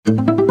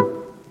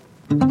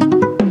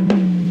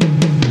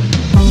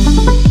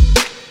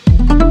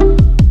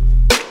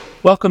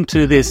Welcome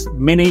to this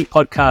mini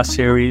podcast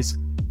series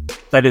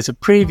that is a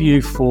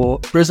preview for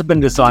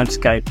Brisbane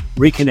Designscape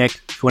Reconnect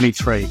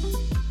 23,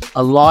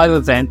 a live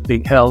event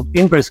being held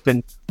in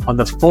Brisbane on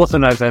the 4th of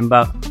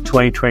November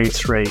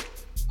 2023,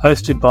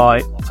 hosted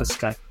by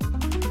Officescape.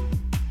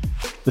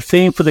 The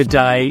theme for the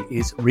day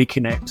is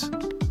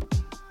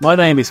Reconnect. My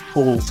name is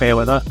Paul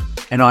Fairweather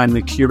and I'm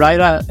the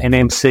curator and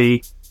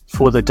MC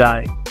for the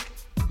day.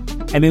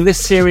 And in this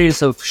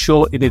series of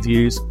short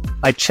interviews,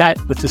 I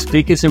chat with the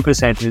speakers and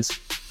presenters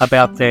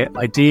about their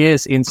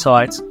ideas,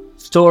 insights,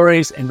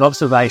 stories and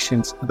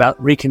observations about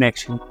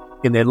reconnection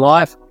in their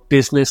life,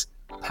 business,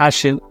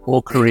 passion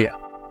or career.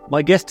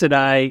 My guest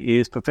today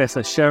is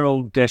Professor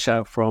Cheryl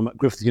Desha from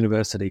Griffith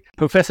University.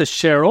 Professor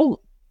Cheryl,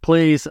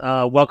 please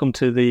welcome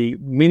to the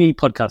mini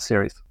podcast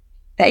series.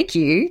 Thank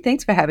you.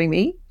 Thanks for having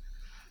me.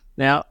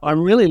 Now, I'm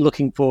really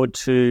looking forward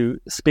to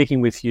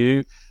speaking with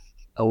you,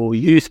 or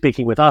you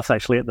speaking with us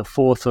actually at the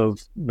 4th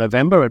of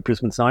November at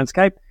Brisbane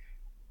Designscape.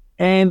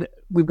 And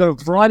we've got a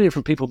variety of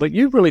different people, but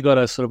you've really got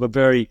a sort of a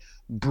very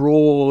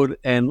broad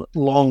and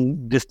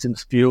long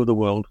distance view of the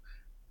world.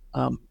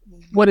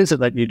 What is it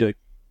that you do?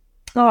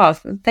 Oh,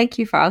 thank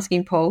you for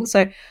asking, Paul.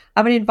 So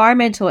I'm an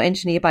environmental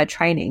engineer by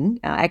training,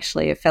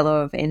 actually a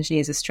fellow of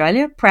Engineers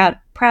Australia, proud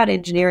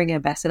engineering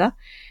ambassador.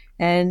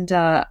 And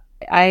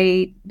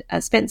I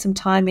spent some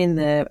time in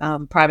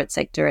the private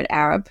sector at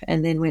Arup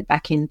and then went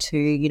back into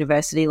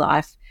university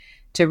life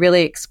to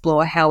really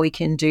explore how we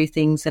can do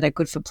things that are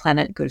good for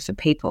planet, good for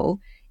people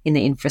in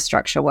the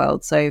infrastructure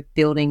world. So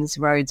buildings,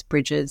 roads,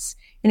 bridges,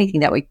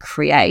 anything that we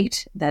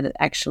create that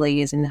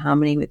actually is in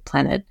harmony with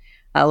planet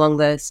along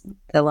the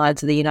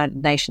lines of the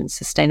United Nations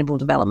Sustainable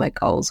Development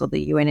Goals, or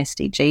the UN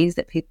SDGs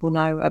that people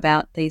know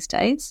about these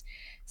days.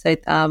 So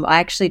I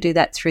actually do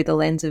that through the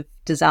lens of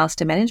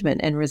disaster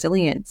management and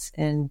resilience.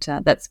 And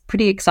that's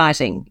pretty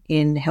exciting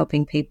in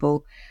helping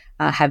people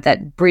have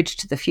that bridge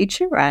to the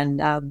future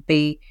and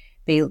be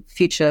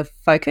future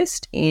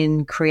focused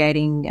in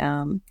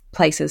creating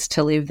places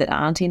to live that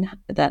aren't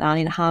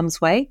in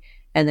harm's way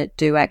and that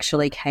do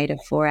actually cater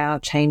for our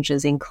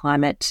changes in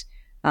climate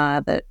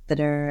that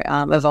are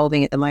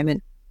evolving at the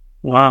moment.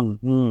 Wow.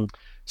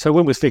 So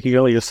when we're speaking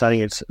earlier, you're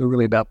saying it's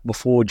really about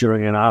before,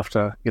 during, and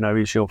after.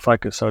 Is your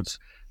focus. So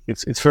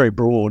it's very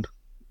broad.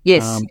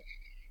 Yes.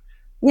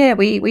 Yeah,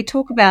 we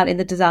talk about in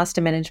the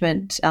disaster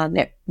management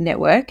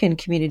network and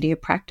community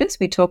of practice.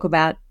 We talk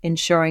about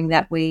ensuring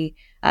that we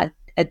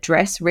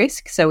address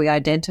risk. So we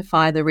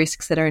identify the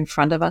risks that are in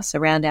front of us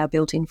around our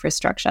built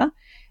infrastructure,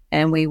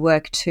 and we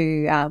work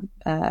to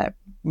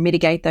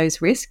mitigate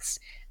those risks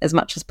as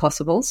much as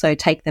possible. So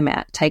take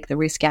the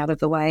risk out of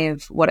the way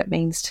of what it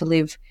means to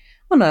live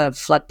on a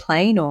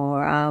floodplain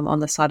or on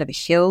the side of a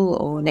hill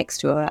or next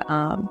to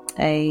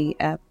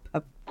a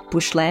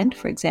bushland,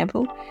 for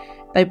example.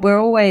 But we're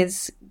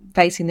always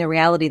facing the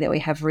reality that we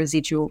have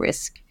residual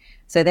risk.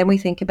 So then we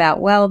think about,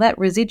 well, that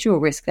residual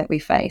risk that we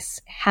face,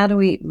 how do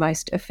we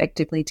most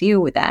effectively deal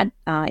with that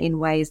in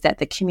ways that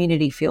the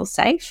community feels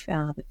safe,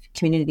 the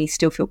community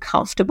still feel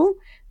comfortable,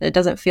 that it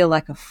doesn't feel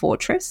like a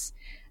fortress,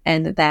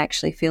 and that they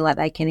actually feel like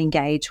they can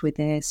engage with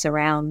their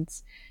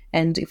surrounds.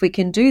 And if we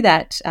can do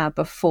that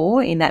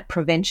before in that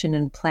prevention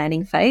and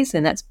planning phase,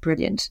 then that's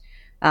brilliant.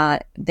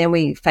 Then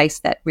we face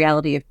that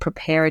reality of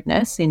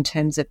preparedness in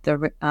terms of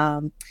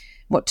the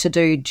what to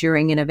do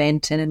during an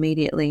event and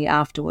immediately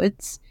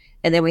afterwards.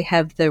 And then we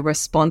have the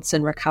response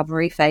and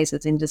recovery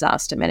phases in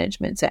disaster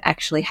management. So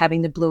actually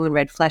having the blue and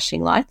red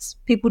flashing lights.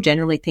 People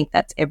generally think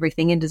that's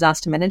everything in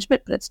disaster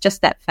management, but it's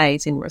just that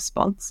phase in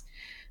response.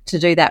 To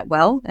do that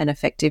well and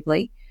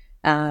effectively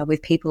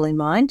with people in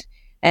mind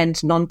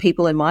and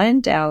non-people in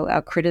mind,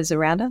 our critters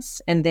around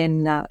us, and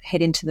then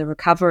head into the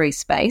recovery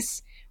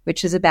space,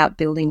 which is about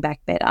building back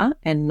better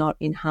and not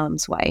in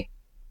harm's way.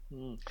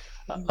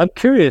 I'm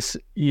curious,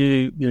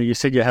 you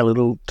said you had a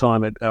little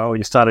time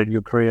you started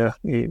your career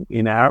in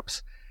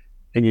Arups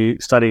and you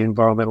studied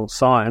environmental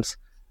science.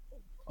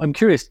 I'm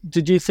curious,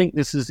 did you think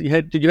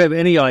did you have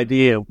any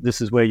idea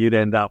this is where you'd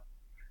end up?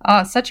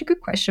 Oh, such a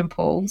good question,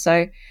 Paul.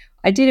 So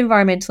I did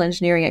environmental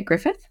engineering at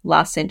Griffith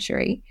last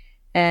century.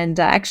 And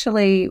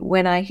actually,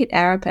 when I hit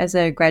Arup as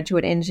a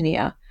graduate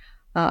engineer,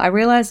 I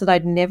realised that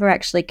I'd never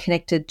actually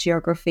connected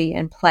geography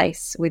and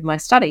place with my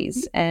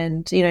studies.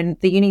 And, the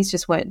unis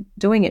just weren't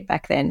doing it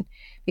back then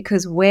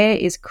because where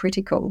is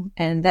critical.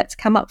 And that's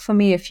come up for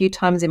me a few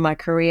times in my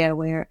career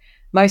where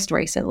most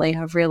recently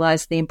I've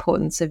realised the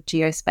importance of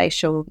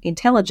geospatial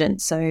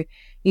intelligence. So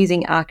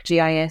using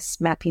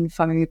ArcGIS,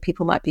 MapInfo,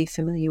 people might be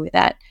familiar with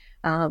that.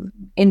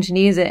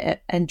 Engineers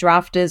and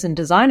drafters and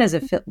designers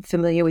are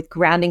familiar with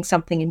grounding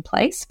something in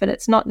place, but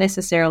it's not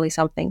necessarily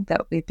something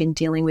that we've been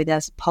dealing with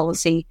as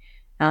policy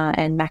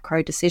and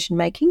macro decision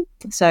making.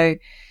 So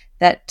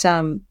that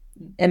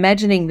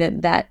imagining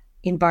that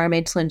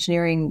environmental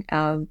engineering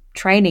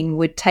training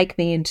would take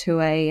me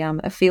into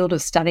a field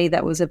of study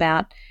that was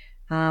about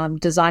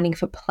designing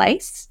for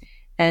place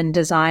and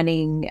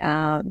designing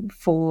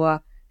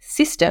for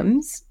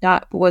systems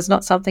was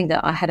not something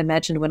that I had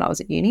imagined when I was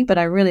at uni, but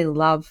I really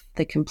love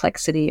the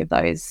complexity of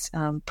those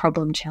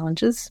problem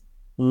challenges.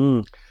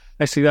 And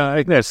Actually, I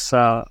think that's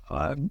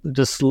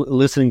just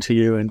listening to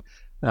you and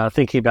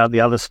thinking about the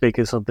other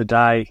speakers of the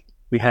day.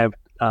 We have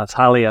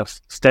Talia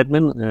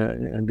Stedman,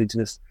 an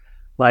Indigenous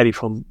lady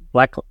from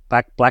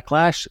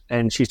Blacklash,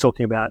 and she's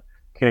talking about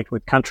connecting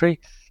with country.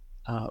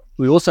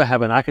 We also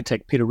have an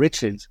architect, Peter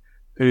Richards,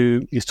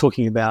 who is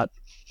talking about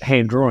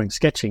hand drawing,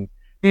 sketching,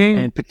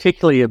 and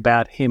particularly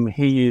about him,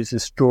 he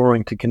uses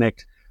drawing to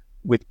connect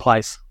with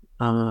place.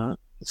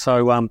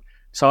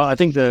 So I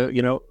think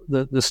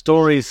the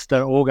stories,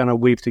 they're all going to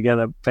weave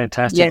together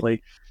fantastically. Yeah.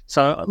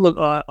 So look,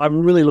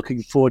 I'm really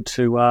looking forward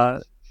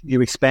to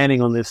you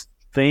expanding on this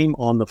theme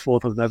on the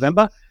 4th of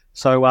November.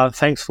 So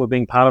thanks for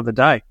being part of the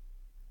day.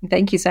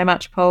 Thank you so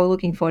much, Paul.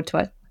 Looking forward to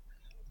it.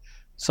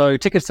 So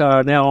tickets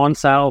are now on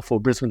sale for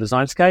Brisbane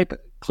Designscape.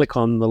 Click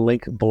on the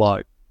link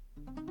below.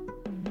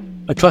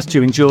 I trust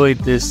you enjoyed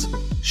this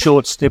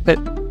short snippet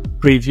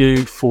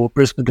preview for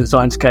Brisbane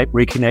Designscape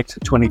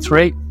Reconnect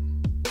 23.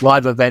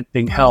 Live event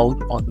being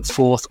held on the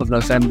 4th of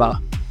November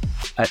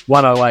at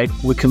 108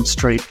 Wickham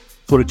Street,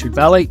 Fortitude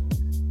Valley.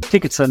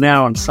 Tickets are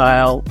now on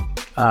sale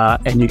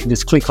and you can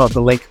just click on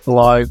the link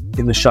below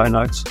in the show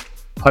notes.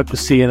 Hope to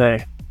see you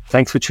there.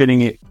 Thanks for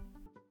tuning in.